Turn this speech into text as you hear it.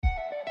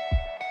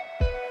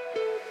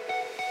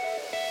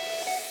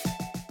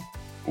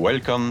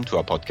Welcome to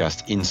our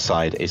podcast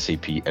Inside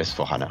SAP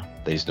S4HANA.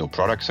 There is no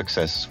product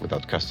success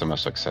without customer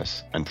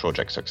success and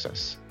project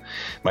success.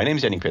 My name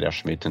is Yannick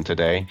Peter-Schmidt, and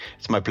today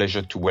it's my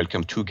pleasure to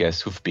welcome two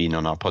guests who've been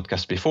on our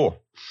podcast before.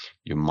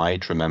 You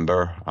might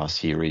remember our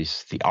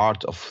series, The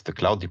Art of the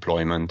Cloud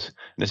Deployment,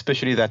 and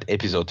especially that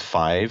episode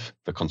 5,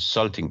 The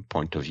Consulting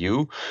Point of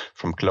View,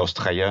 from Klaus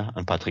Treyer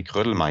and Patrick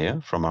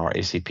Rödelmeier from our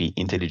SAP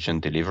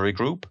Intelligent Delivery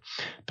Group,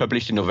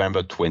 published in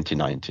November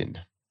 2019.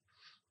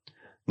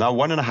 Now,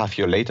 1.5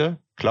 years later,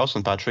 Klaus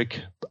and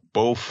Patrick,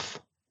 both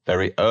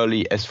very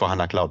early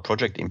S4HANA Cloud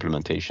project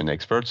implementation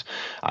experts,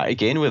 are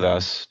again with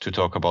us to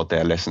talk about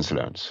their lessons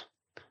learned.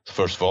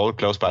 First of all,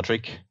 Klaus,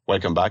 Patrick,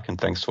 welcome back and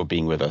thanks for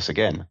being with us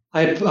again.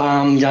 Hi,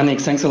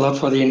 Yannick. Thanks a lot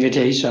for the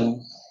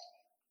invitation.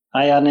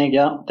 Hi, Yannick.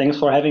 Yeah, thanks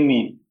for having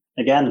me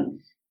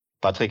again.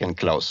 Patrick and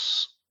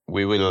Klaus,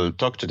 we will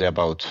talk today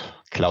about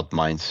cloud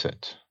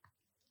mindset.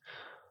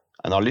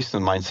 And our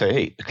listeners might say,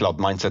 hey, cloud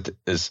mindset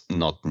is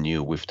not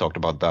new. We've talked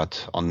about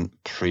that on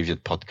previous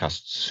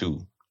podcasts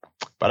too.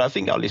 But I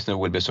think our listener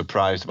will be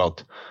surprised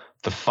about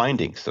the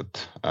findings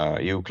that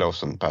you,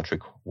 Klaus and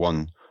Patrick,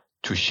 want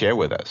to share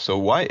with us. So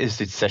why is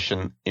this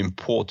session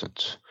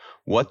important?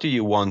 What do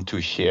you want to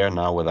share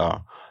now with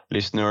our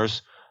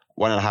listeners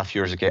 1.5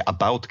 years ago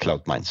about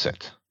cloud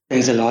mindset?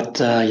 Thanks a lot,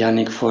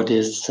 Yannick, for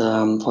this,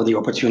 for the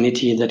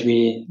opportunity that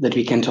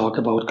we can talk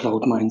about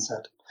cloud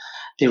mindset.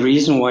 The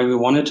reason why we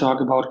want to talk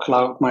about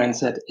cloud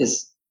mindset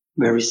is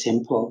very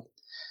simple.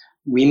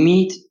 We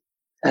meet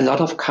a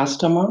lot of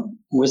customers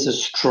with a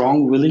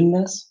strong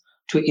willingness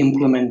to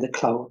implement the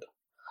cloud.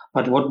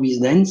 But what we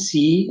then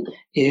see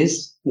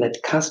is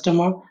that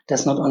customer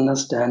does not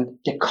understand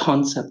the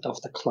concept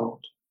of the cloud.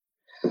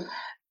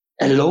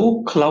 A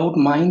low cloud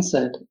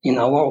mindset, in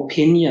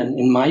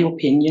my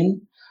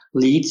opinion,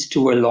 leads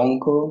to a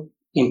longer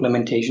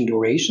implementation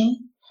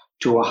duration,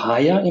 to a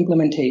higher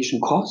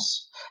implementation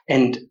cost,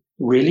 and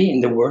really, in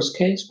the worst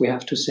case, we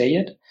have to say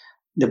it,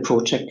 the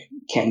project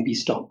can be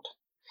stopped.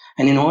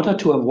 And in order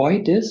to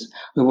avoid this,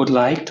 we would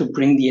like to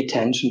bring the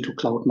attention to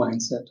cloud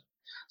mindset.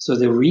 So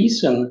the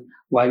reason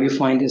why we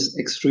find this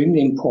extremely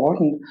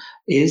important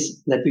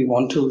is that we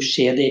want to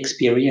share the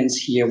experience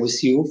here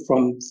with you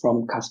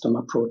from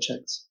customer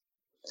projects.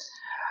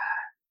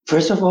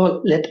 First of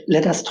all,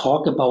 let us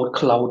talk about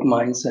cloud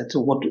mindset.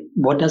 So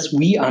what does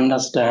we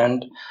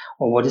understand,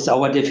 or what is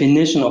our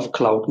definition of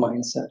cloud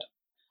mindset?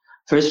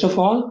 First of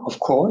all, of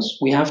course,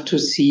 we have to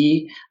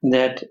see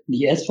that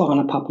the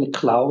S4HANA Public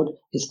Cloud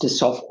is the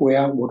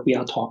software, what we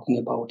are talking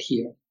about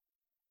here.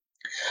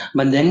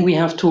 But then we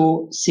have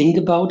to think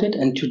about it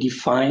and to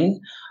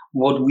define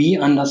what we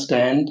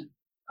understand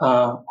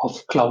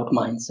of cloud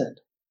mindset.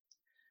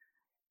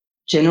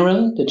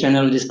 The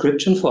general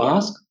description for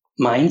us,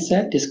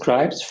 mindset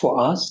describes for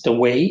us the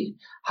way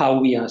how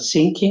we are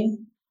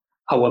thinking,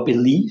 our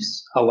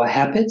beliefs, our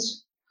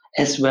habits,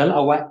 as well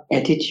our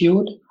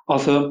attitude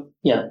of a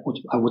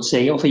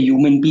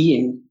human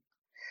being.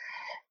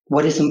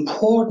 What is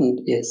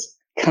important is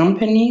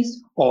companies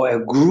or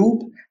a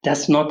group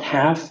does not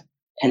have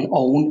an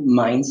own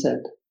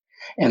mindset.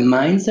 A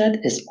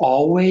mindset is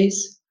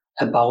always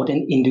about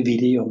an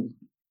individual.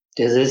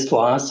 This is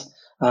for us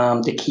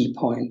the key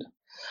point.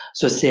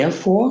 So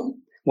therefore,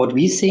 what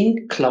we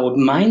think cloud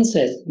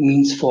mindset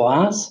means for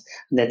us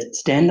that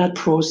standard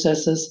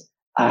processes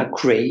are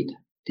great.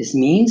 This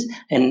means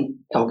an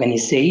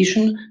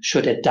organization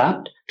should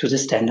adapt to the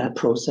standard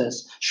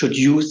process, should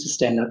use the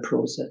standard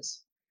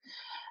process.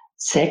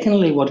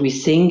 Secondly, what we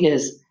think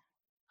is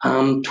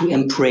to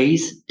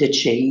embrace the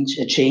change.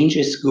 A change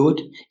is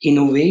good.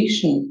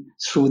 Innovation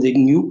through the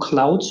new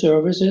cloud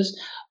services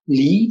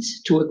leads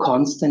to a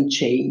constant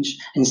change.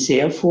 And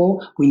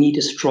therefore, we need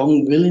a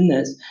strong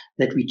willingness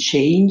that we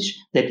change,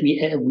 that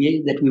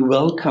we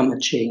welcome a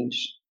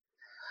change.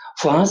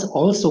 For us,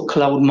 also,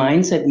 cloud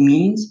mindset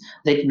means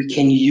that we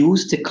can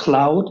use the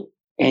cloud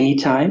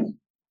anytime,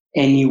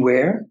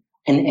 anywhere,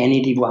 and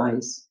any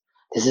device.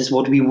 This is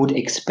what we would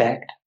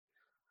expect.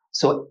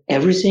 So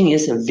everything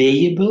is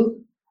available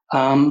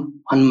on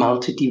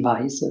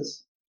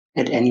multi-devices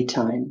at any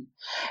time.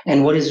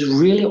 And what is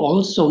really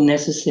also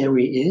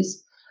necessary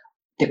is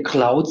the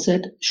cloud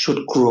set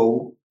should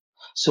grow.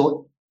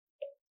 So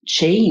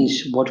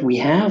change what we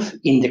have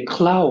in the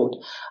cloud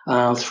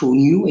through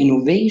new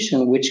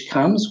innovation, which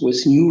comes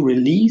with new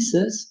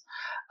releases.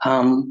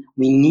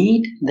 We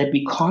need that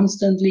we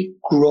constantly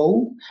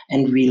grow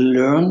and we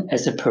learn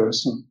as a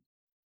person.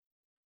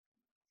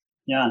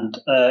 Yeah,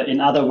 and in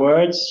other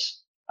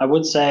words, I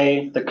would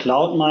say the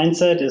cloud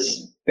mindset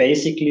is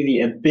basically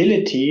the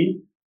ability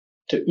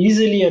to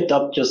easily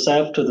adapt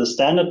yourself to the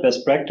standard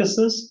best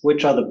practices,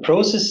 which are the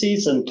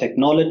processes and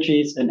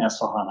technologies in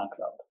S4HANA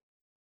Cloud.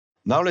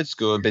 Now let's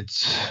go a bit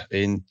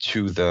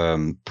into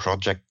the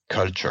project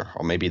culture,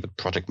 or maybe the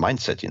project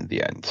mindset in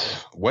the end.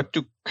 What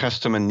do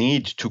customers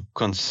need to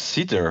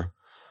consider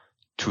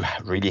to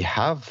really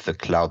have the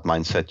cloud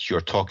mindset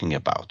you're talking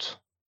about?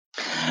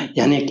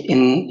 Yannick,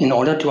 in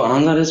order to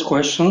answer this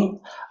question,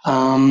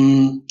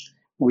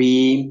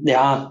 there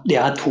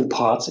are two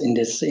parts in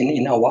this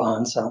in our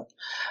answer.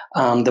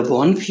 The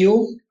one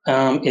view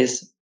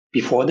is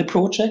before the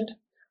project.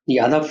 The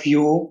other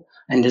view,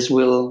 and this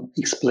will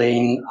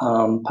explain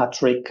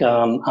Patrick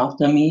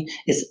after me,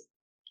 is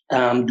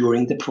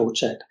during the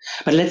project.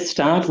 But let's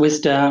start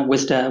with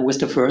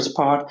the first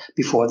part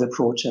before the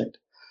project.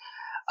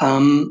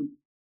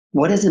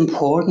 What is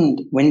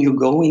important when you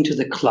go into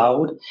the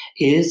cloud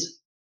is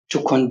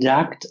to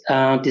conduct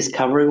a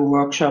discovery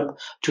workshop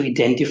to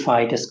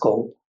identify the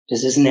scope.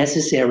 This is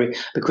necessary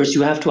because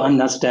you have to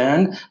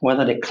understand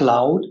whether the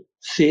cloud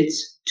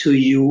fits to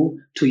you,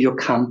 to your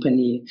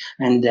company,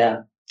 and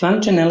the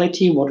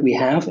functionality what we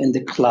have in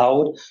the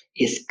cloud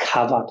is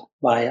covered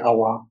by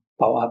our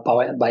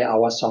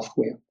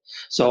software.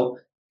 So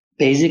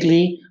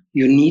basically,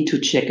 you need to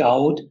check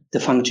out the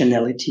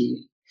functionality.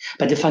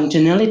 But the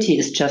functionality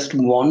is just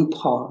one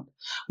part.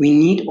 We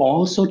need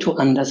also to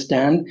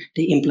understand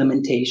the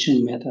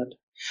implementation method,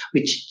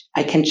 which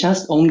I can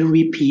just only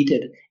repeat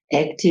it.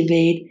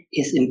 Activate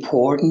is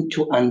important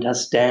to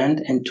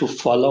understand and to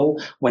follow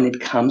when it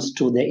comes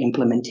to the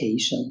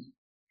implementation.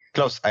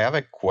 Klaus, I have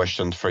a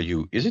question for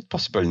you. Is it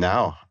possible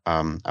now,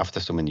 after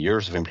so many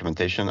years of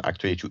implementation,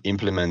 actually to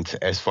implement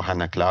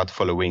S/4HANA Cloud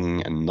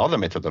following another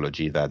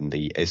methodology than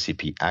the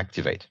SAP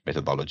Activate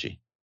methodology?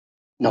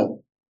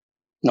 No.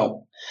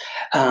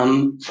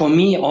 For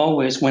me,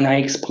 always when I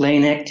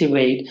explain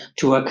Activate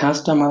to a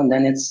customer,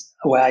 then it's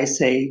where I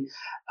say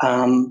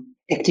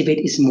Activate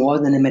is more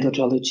than a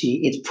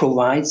methodology. It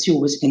provides you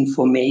with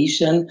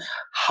information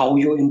how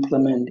you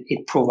implement.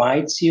 It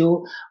provides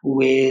you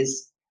with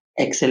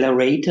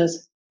accelerators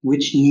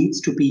which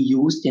needs to be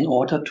used in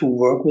order to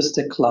work with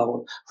the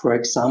cloud. For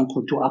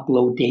example, to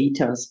upload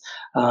data,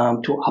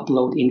 to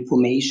upload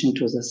information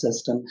to the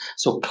system.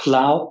 So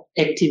Cloud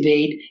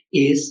Activate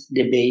is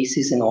the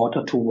basis in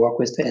order to work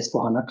with the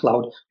S/4HANA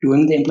Cloud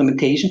during the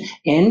implementation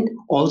and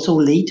also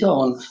later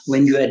on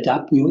when you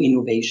adapt new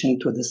innovation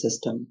to the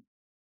system.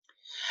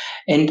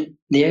 And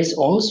there's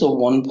also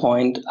one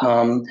point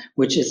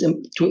which is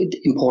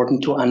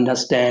important to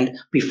understand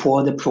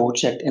before the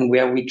project and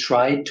where we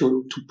try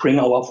to bring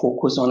our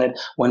focus on it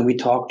when we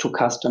talk to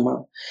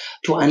customer.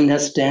 To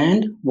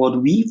understand what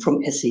we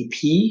from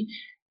SAP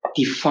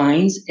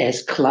defines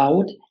as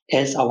cloud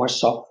as our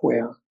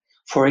software.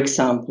 For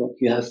example,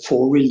 you have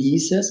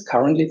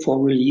currently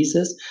 4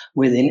 releases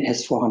within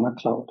S/4HANA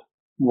Cloud,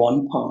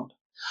 one part.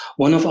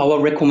 One of our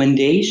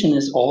recommendations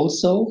is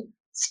also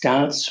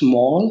start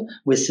small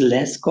with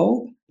less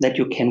scope that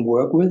you can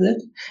work with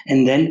it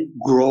and then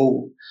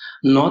grow.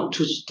 Not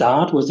to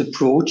start with a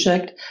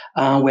project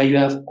where you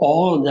have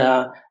all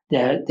the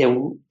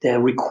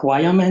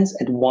requirements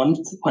at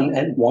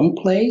one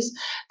place.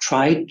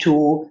 Try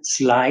to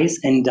slice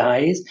and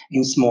dice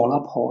in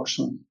smaller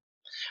portions.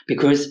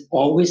 Because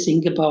always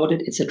think about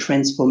it, it's a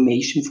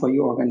transformation for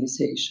your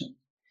organization.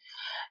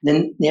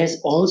 Then there's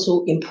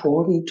also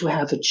important to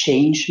have a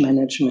change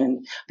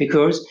management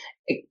because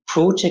a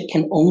project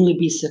can only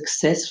be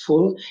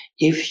successful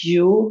if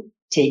you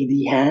take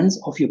the hands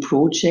of your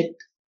project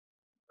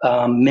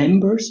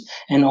members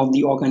and of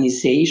the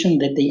organization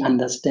that they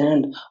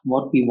understand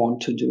what we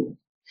want to do.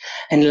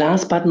 And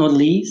last but not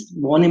least,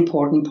 one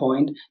important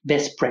point,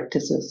 best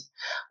practices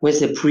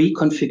with a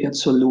pre-configured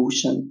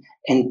solution.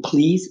 And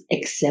please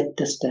accept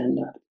the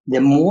standard.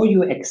 The more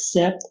you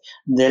accept,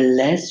 the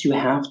less you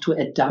have to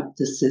adapt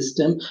the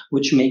system,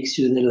 which makes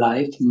you the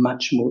life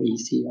much more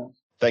easier.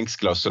 Thanks,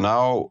 Klaus. So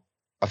now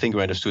I think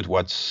we understood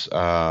what's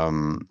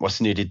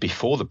needed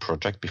before the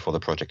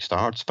project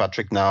starts.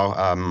 Patrick, now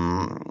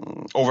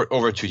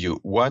over to you.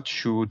 What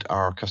should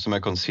our customer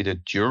consider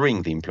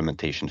during the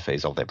implementation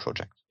phase of their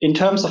project? In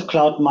terms of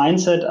cloud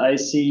mindset, I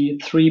see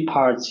 3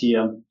 parts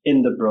here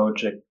in the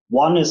project.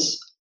 One is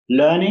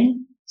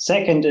learning,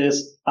 second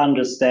is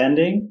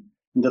understanding,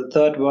 and the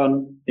third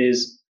one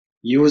is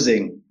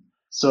using.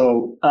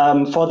 So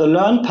for the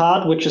learn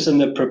part, which is in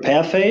the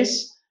prepare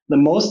phase, the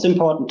most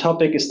important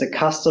topic is the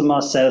customer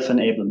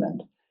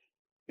self-enablement,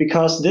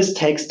 because this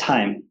takes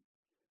time.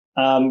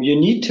 You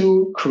need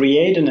to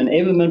create an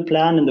enablement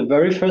plan in the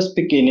very first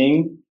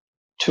beginning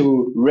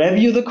to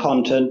review the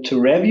content, to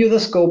review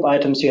the scope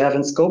items you have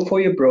in scope for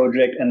your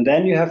project, and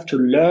then you have to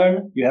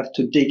learn, you have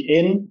to dig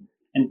in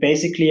and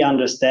basically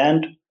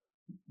understand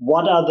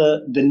what are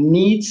the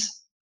needs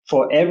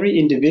for every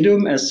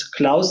individuum, as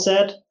Klaus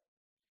said,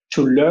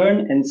 to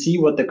learn and see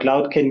what the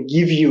cloud can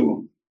give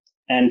you.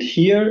 And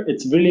here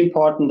it's really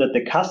important that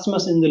the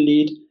customer's in the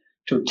lead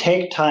to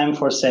take time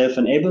for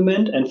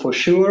self-enablement. And for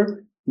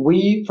sure,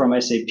 we from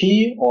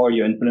SAP or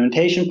your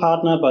implementation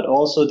partner, but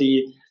also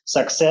the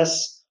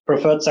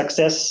preferred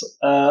success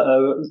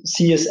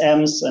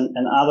CSMs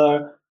and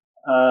other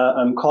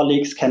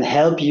colleagues can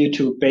help you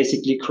to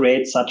basically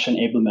create such an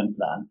enablement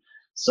plan.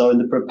 So in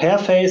the prepare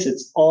phase,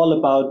 it's all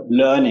about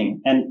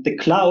learning. And the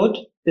cloud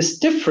is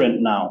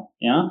different now.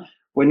 Yeah.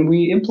 When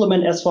we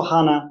implement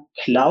S/4HANA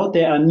Cloud,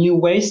 there are new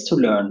ways to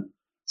learn.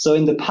 So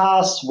in the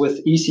past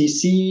with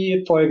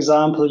ECC, for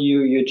example,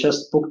 you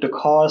just booked a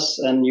course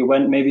and you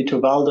went maybe to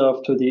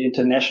Waldorf, to the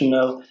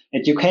International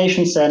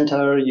Education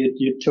Center.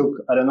 You took,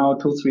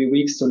 2-3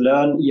 weeks to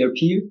learn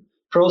ERP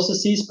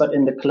processes, but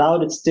in the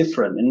cloud, it's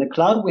different. In the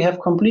cloud, we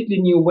have completely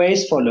new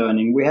ways for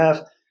learning. We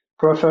have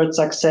preferred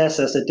success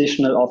as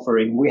additional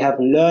offering. We have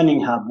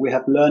Learning Hub. We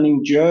have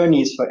learning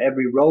journeys for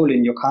every role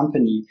in your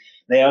company.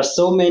 There are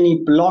so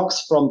many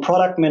blocks from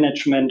product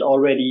management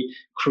already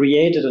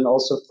created, and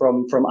also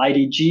from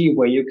IDG,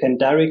 where you can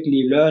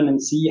directly learn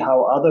and see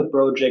how other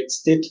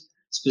projects did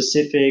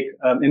specific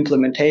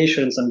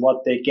implementations and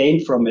what they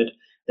gained from it.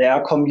 There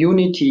are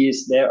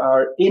communities, there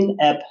are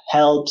in-app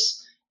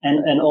helps,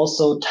 and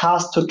also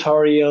task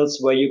tutorials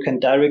where you can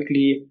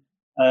directly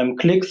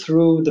click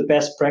through the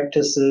best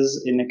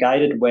practices in a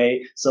guided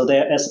way. So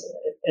there,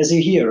 as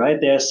you hear,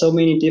 right, there are so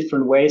many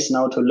different ways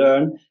now to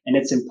learn, and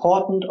it's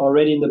important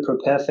already in the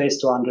prepare phase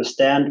to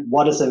understand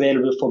what is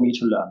available for me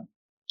to learn.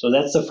 So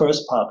that's the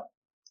first part.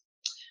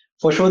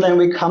 For sure, then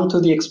we come to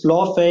the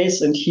explore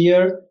phase, and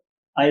here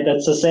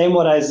that's the same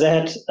what I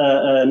said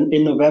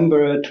in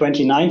November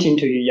 2019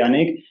 to you,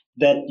 Yannick,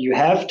 that you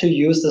have to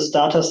use the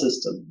starter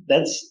system.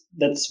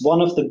 That's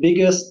one of the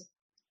biggest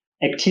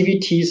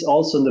activities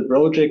also in the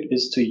project,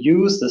 is to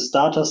use the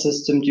starter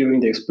system during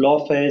the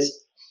explore phase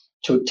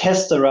to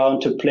test around,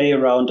 to play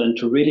around, and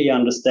to really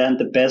understand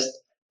the best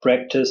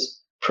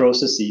practice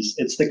processes.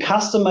 It's the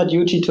customer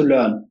duty to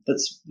learn.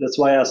 That's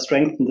why I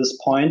strengthen this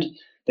point.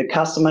 The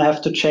customer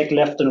have to check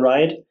left and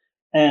right.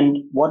 And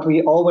what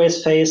we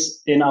always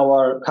face in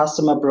our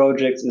customer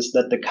projects is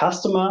that the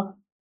customer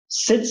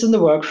sits in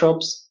the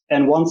workshops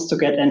and wants to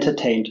get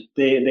entertained.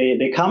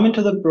 They come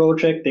into the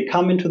project, they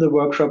come into the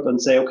workshop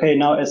and say, okay,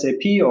 now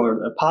SAP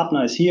or a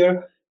partner is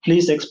here.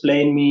 Please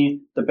explain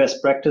me the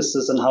best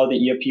practices and how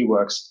the ERP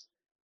works.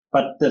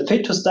 But the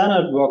Fit to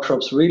Standard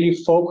workshops really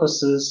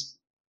focuses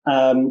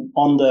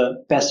on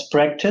the best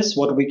practice,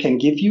 what we can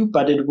give you,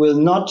 but it will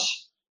not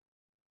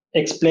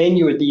explain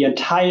you the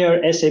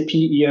entire SAP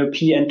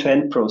ERP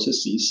end-to-end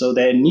processes. So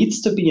there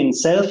needs to be a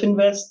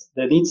self-invest,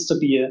 there needs to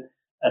be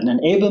an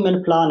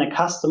enablement plan, a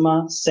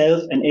customer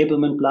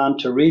self-enablement plan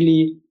to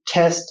really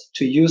test,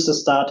 to use the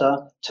starter,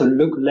 to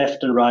look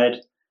left and right.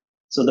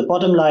 So the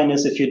bottom line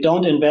is, if you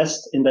don't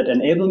invest in that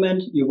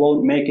enablement, you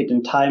won't make it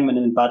in time and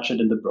in budget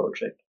in the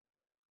project.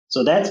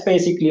 So that's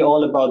basically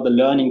all about the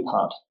learning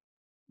part.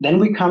 Then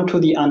we come to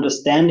the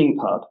understanding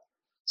part.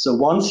 So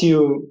once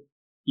you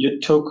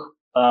took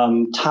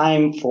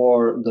time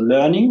for the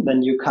learning,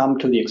 then you come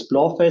to the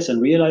explore phase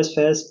and realize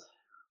phase,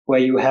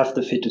 where you have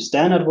the Fit to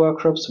Standard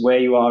workshops, where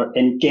you are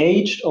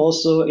engaged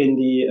also in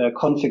the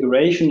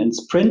configuration and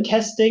sprint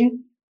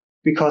testing,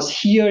 because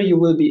here you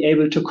will be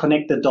able to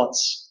connect the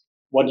dots.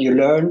 What you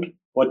learned,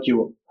 what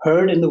you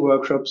heard in the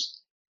workshops,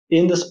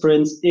 in the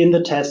sprints, in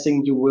the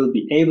testing, you will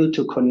be able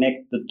to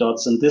connect the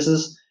dots. And this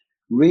is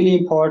really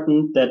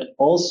important, that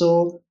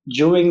also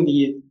during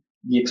the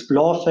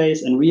explore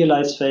phase and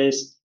realize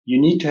phase, you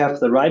need to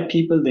have the right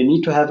people, they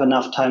need to have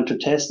enough time to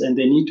test, and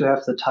they need to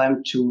have the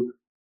time to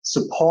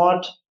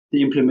support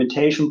the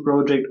implementation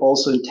project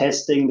also in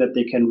testing, that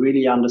they can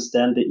really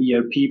understand the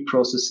ERP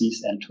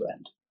processes end to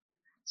end.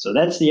 So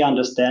that's the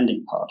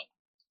understanding part.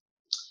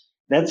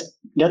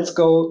 Let's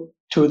go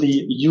to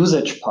the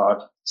usage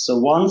part. So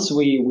once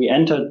we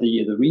entered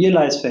the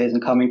realize phase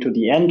and coming to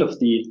the end of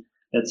the,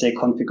 let's say,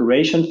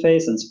 configuration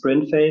phase and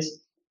sprint phase,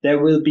 there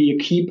will be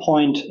a key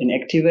point in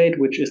Activate,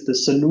 which is the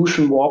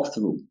solution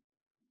walkthrough.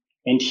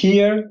 And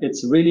here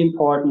it's really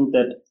important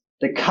that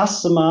the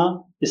customer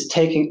is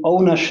taking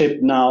ownership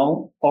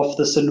now of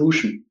the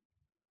solution.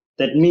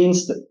 That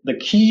means that the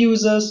key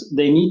users,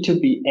 they need to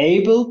be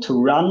able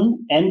to run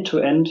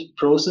end-to-end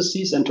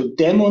processes and to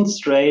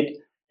demonstrate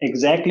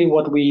exactly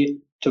what we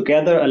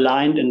together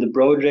aligned in the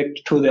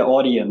project to their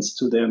audience,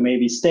 to their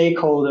maybe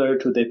stakeholder,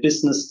 to their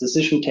business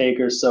decision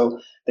takers. So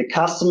the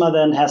customer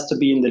then has to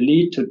be in the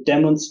lead to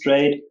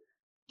demonstrate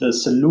the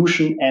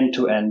solution end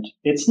to end.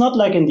 It's not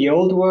like in the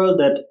old world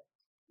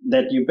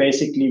that you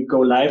basically go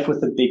live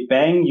with a big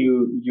bang.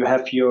 You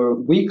have your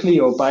weekly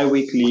or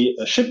bi-weekly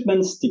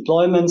shipments,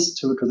 deployments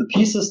to the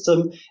P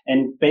system.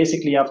 And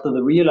basically after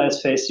the realize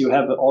phase, you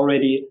have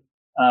already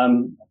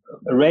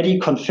a ready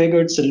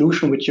configured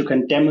solution which you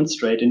can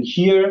demonstrate. And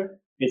here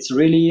it's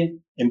really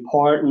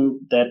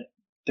important that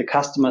the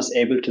customer is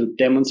able to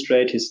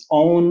demonstrate his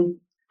own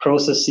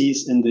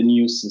processes in the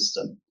new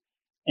system.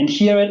 And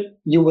here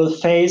you will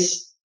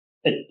face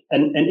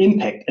an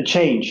impact, a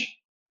change,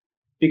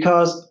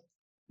 because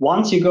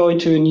once you go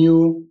into a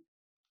new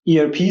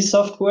ERP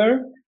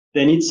software,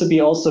 there needs to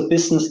be also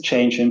business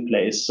change in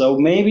place. So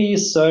maybe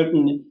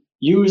certain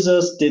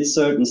users did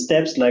certain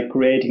steps like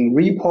creating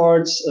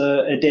reports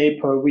a day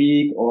per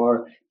week,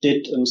 or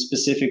did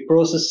specific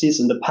processes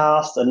in the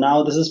past, and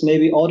now this is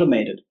maybe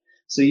automated.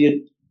 So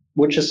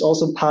which is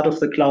also part of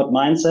the cloud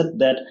mindset,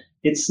 that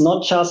it's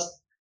not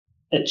just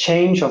a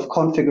change of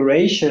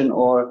configuration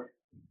or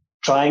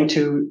trying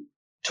to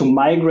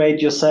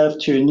migrate yourself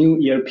to a new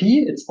ERP,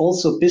 it's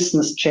also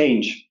business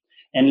change.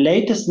 And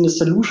latest in the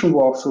solution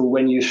walkthrough,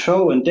 when you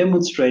show and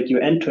demonstrate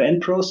your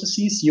end-to-end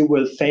processes, you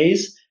will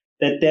face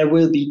that there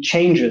will be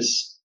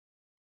changes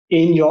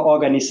in your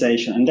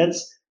organization. And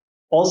that's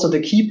also the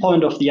key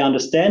point of the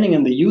understanding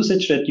and the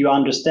usage, that you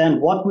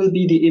understand what will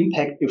be the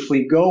impact if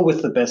we go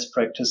with the best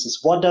practices.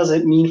 What does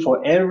it mean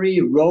for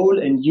every role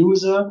and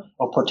user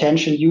or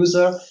potential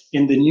user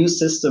in the new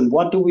system?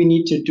 What do we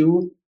need to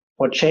do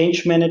for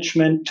change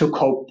management to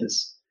cope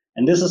this?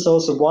 And this is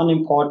also one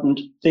important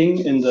thing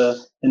in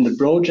the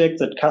project,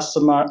 that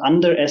customer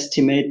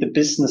underestimate the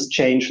business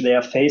change they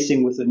are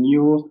facing with the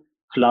new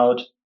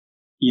cloud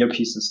ERP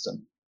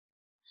system.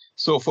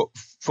 So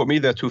for me,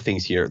 there are two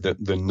things here.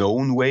 The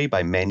known way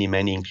by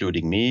many,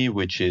 including me,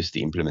 which is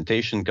the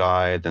implementation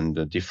guide and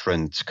the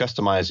different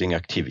customizing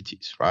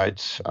activities, right?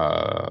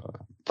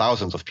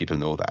 Thousands of people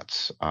know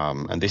that.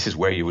 And this is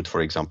where you would,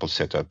 for example,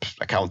 set up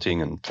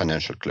accounting and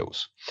financial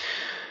close.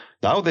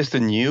 Now there's the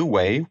new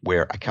way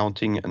where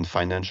accounting and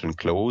financial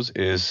close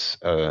is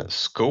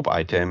scope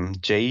item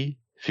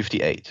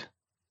J58.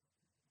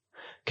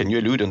 Can you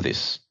allude on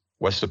this?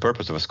 What's the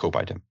purpose of a scope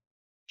item?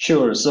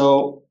 Sure.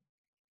 So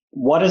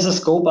what is a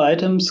scope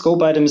item?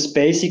 Scope item is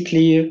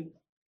basically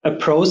a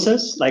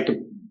process, like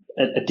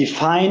a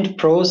defined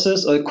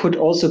process, or it could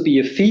also be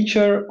a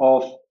feature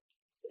of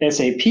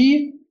SAP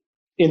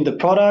in the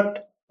product,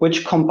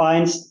 which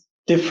combines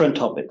different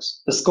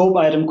topics. The scope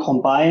item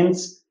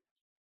combines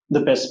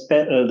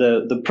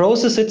the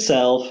process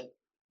itself,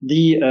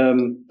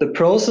 the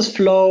process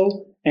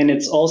flow, and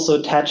it's also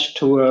attached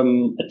to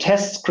a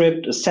test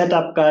script, a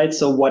setup guide.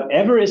 So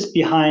whatever is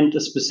behind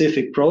a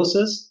specific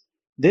process,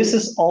 this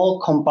is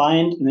all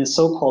combined in a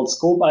so-called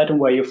scope item,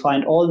 where you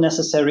find all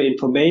necessary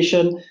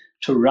information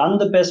to run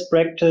the best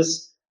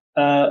practice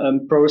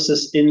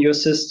process in your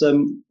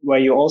system, where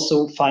you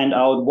also find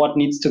out what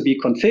needs to be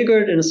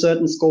configured in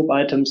certain scope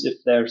items, if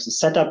there's a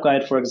setup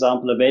guide, for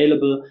example,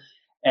 available.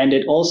 And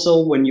it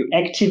also, when you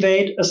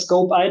activate a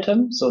scope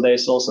item, so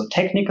there's also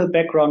technical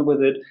background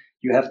with it,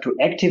 you have to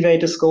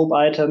activate a scope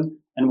item.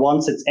 And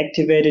once it's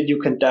activated, you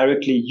can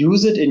directly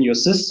use it in your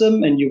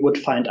system, and you would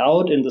find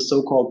out in the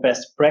so-called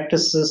best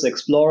practices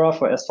explorer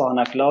for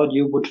S/4HANA Cloud,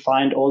 you would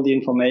find all the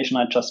information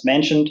I just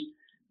mentioned,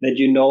 that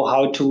you know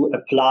how to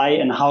apply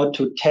and how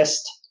to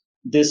test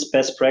this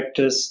best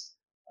practice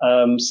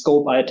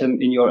scope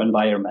item in your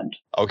environment.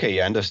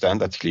 Okay, I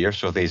understand. That's clear.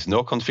 So there's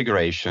no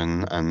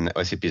configuration, and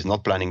SAP is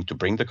not planning to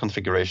bring the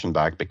configuration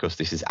back, because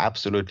this is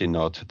absolutely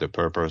not the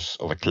purpose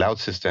of a cloud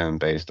system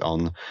based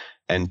on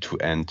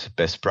end-to-end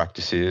best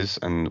practices.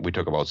 And we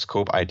talk about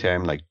scope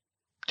item like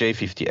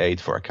J58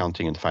 for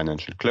accounting and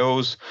financial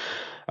close.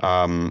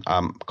 I'm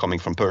coming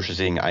from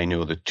purchasing. I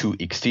know the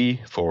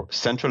 2XT for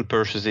central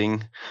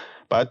purchasing.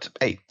 But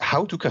hey,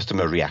 how do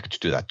customers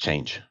react to that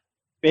change?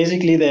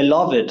 Basically, they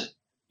love it,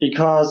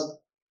 because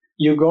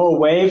you go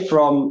away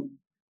from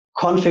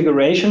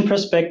configuration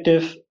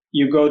perspective,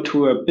 you go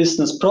to a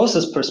business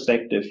process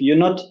perspective. You're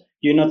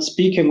not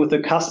speaking with the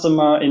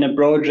customer in a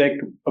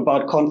project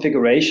about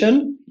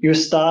configuration. You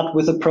start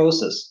with a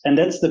process, and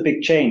that's the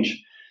big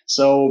change.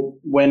 So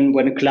when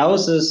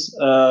Klaus is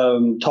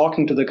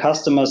talking to the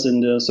customers in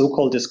the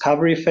so-called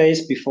discovery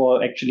phase,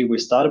 before actually we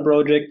start a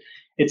project,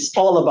 it's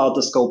all about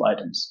the scope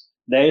items.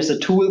 There is a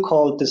tool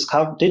called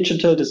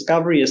Digital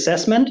Discovery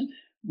Assessment,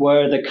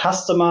 where the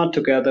customer,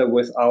 together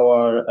with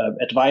our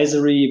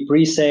advisory,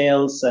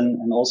 pre-sales,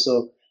 and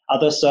also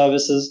other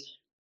services,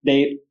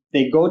 they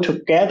go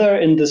together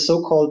in the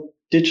so-called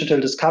digital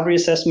discovery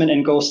assessment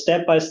and go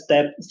step by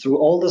step through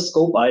all the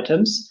scope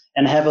items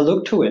and have a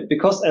look to it.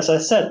 Because, as I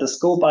said, the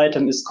scope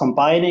item is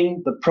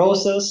combining the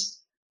process,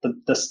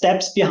 the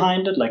steps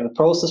behind it, like the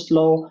process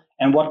flow,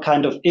 and what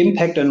kind of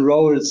impact and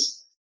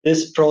roles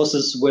this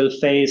process will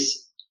face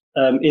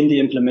in the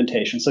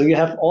implementation. So you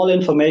have all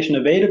information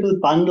available,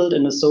 bundled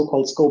in a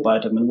so-called scope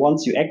item. And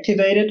once you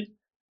activate it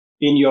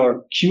in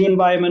your queue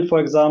environment, for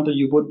example,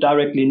 you would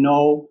directly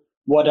know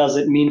what does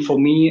it mean for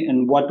me,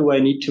 and what do I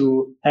need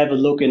to have a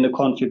look in the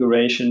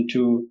configuration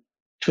to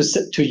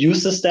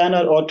use the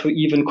standard, or to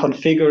even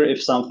configure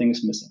if something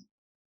is missing.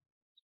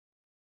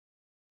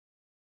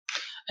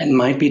 And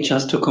might be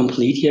just to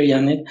complete here,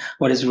 Yannick,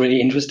 what is really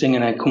interesting,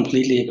 and I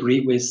completely agree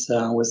with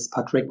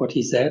Patrick, what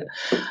he said.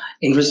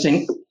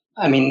 Interesting.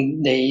 I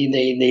mean,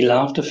 they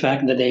love the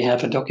fact that they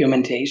have a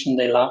documentation.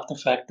 They love the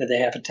fact that they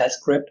have a test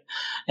script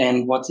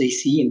and what they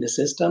see in the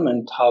system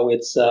and how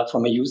it's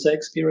from a user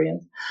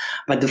experience.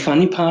 But the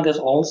funny part is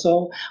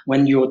also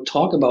when you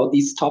talk about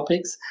these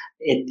topics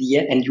at the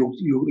end, and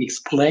you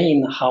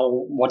explain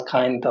what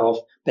kind of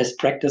best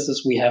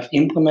practices we have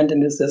implemented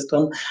in the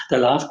system, the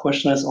last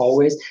question is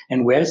always,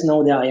 and where's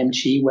now the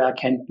IMG where I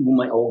can do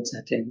my own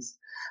settings?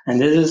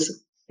 And this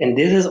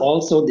is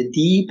also the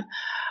deep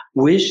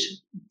wish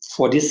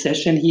for this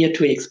session here,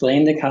 to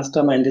explain the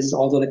customer, and this is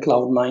also the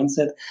cloud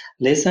mindset.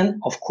 Listen,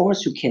 of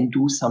course you can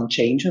do some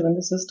changes in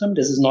the system.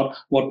 This is not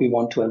what we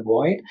want to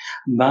avoid,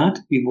 but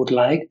we would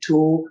like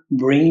to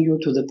bring you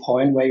to the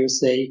point where you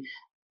say,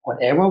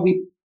 whatever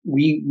we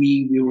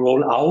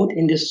roll out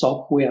in this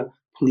software,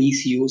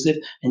 please use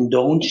it and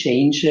don't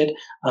change it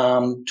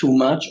too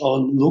much or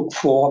look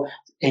for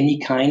any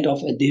kind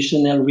of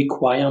additional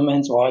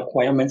requirements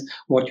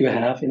what you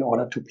have in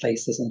order to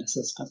place this in the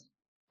system.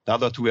 Now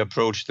that we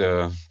approach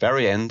the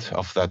very end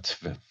of that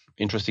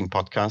interesting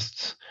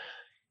podcast,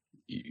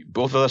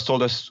 both of us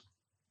told us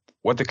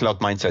what the cloud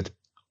mindset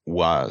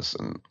was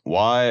and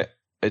why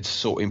it's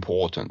so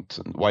important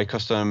and why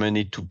customers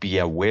need to be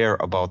aware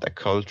about a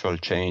cultural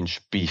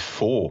change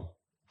before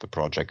the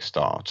project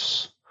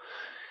starts.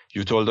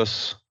 You told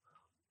us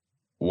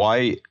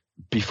why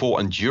before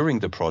and during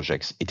the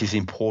projects it is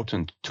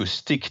important to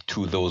stick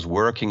to those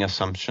working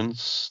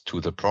assumptions,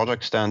 to the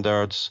product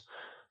standards,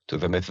 to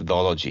the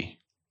methodology.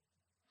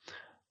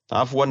 I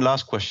have one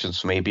last question,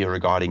 maybe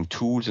regarding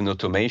tools and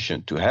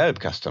automation to help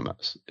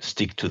customers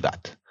stick to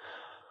that.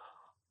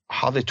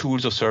 How are the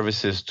tools or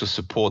services to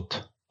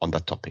support on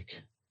that topic?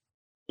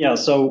 Yeah,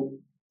 so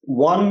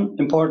one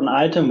important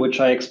item which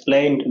I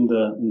explained in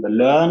the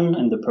learn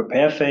and the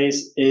prepare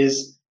phase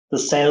is the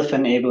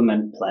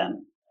self-enablement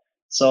plan.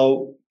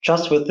 So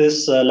just with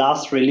this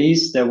last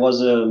release,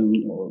 there's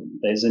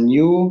a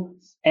new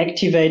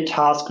Activate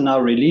task now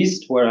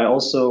released where I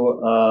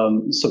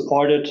also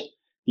supported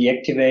the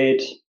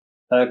Activate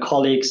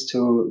colleagues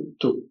to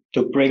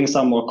bring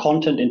some more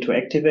content into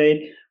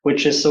Activate,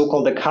 which is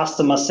so-called the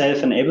customer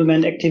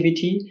self-enablement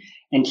activity.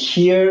 And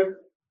here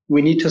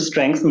we need to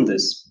strengthen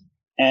this.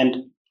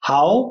 And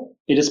how?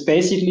 It is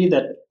basically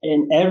that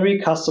in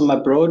every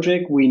customer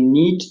project, we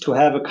need to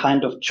have a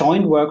kind of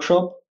joint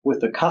workshop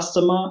with the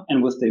customer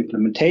and with the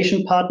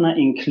implementation partner,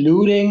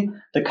 including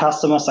the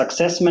customer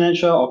success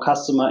manager or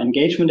customer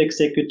engagement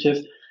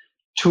executive,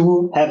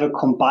 to have a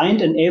combined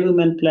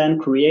enablement plan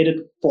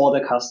created for the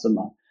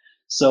customer.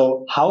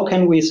 So how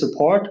can we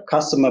support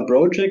customer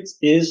projects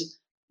is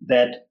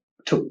that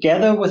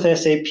together with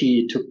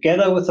SAP,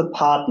 together with a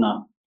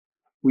partner,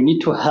 we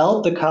need to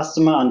help the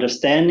customer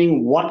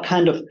understanding what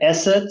kind of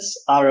assets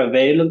are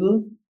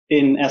available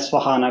in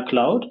S/4HANA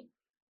Cloud.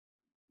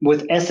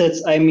 With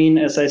assets, I mean,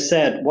 as I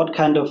said, what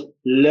kind of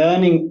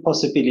learning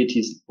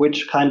possibilities,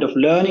 which kind of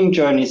learning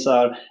journeys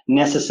are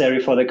necessary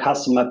for the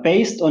customer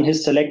based on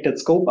his selected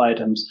scope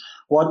items.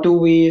 What do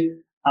we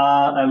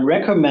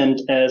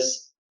recommend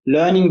as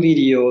learning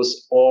videos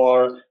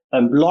or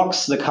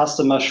blogs the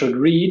customer should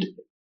read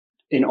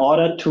in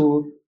order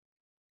to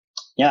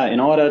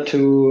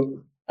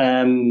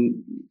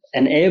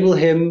enable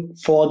him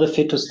for the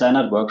Fit to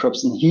Standard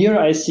workshops. And here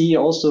I see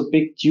also a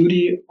big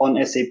duty on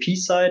SAP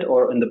side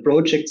or in the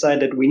project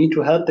side that we need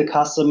to help the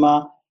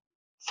customer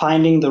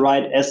finding the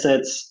right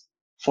assets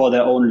for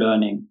their own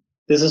learning.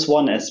 This is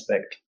one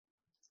aspect.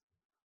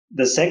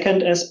 The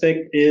second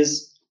aspect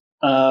is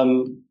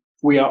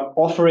we are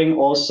offering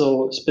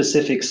also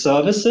specific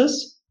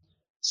services.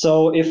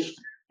 So if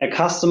a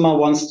customer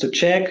wants to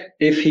check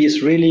if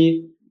he's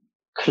really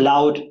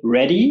cloud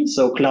ready,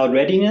 so cloud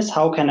readiness,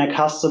 how can a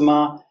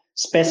customer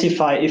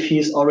specify if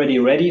he's already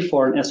ready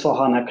for an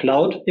S/4HANA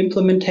Cloud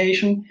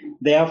implementation?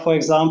 There are, for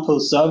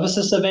example,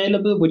 services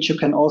available, which you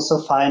can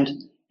also find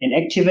in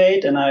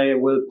Activate, and I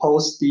will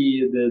post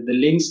the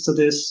links to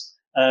this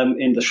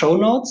in the show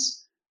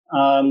notes.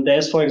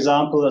 There's, for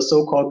example, a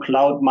so-called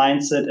Cloud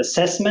Mindset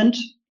Assessment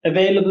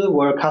available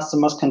where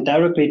customers can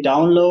directly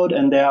download,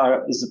 and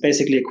there is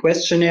basically a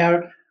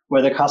questionnaire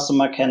where the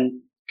customer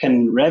can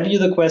review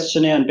the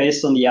questionnaire, and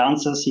based on the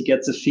answers, he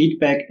gets a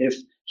feedback if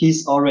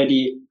he's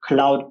already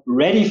cloud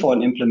ready for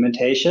an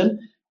implementation.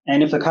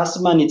 And if the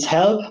customer needs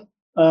help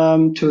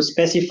to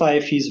specify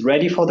if he's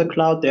ready for the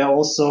cloud, there are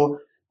also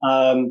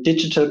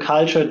digital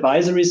culture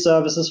advisory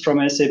services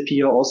from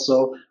SAP, or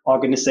also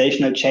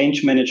organizational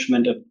change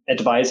management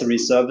advisory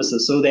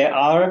services. So there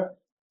are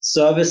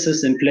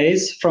services in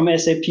place from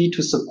SAP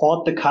to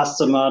support the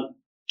customer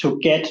to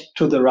get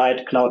to the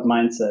right cloud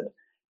mindset.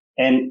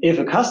 And if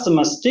a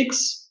customer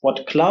sticks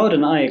what Cloud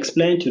and I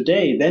explained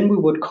today, then we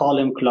would call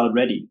him cloud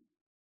ready.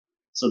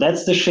 So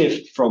that's the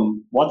shift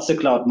from what's the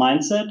cloud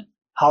mindset,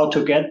 how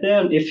to get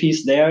there. And if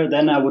he's there,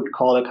 then I would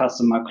call a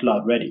customer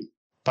cloud ready.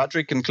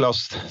 Patrick and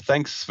Klaus,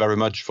 thanks very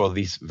much for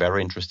this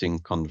very interesting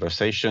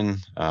conversation.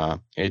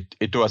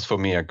 It was for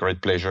me a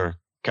great pleasure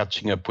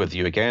catching up with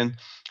you again.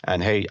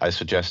 And hey, I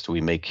suggest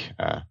we make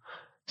a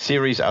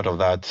series out of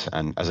that.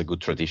 And as a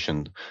good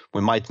tradition,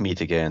 we might meet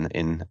again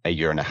in a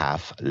year and a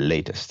half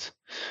latest.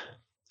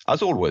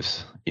 As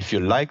always, if you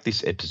like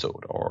this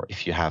episode, or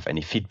if you have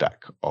any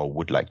feedback or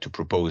would like to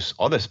propose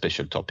other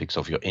special topics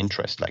of your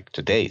interest like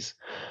today's,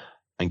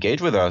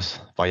 engage with us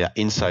via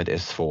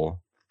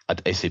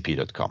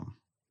insiders4@sap.com.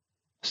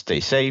 Stay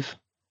safe,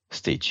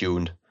 stay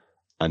tuned,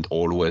 and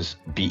always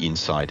be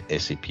inside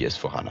SAP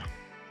S/4HANA.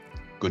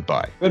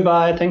 Goodbye.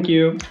 Goodbye. Thank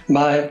you.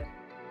 Bye.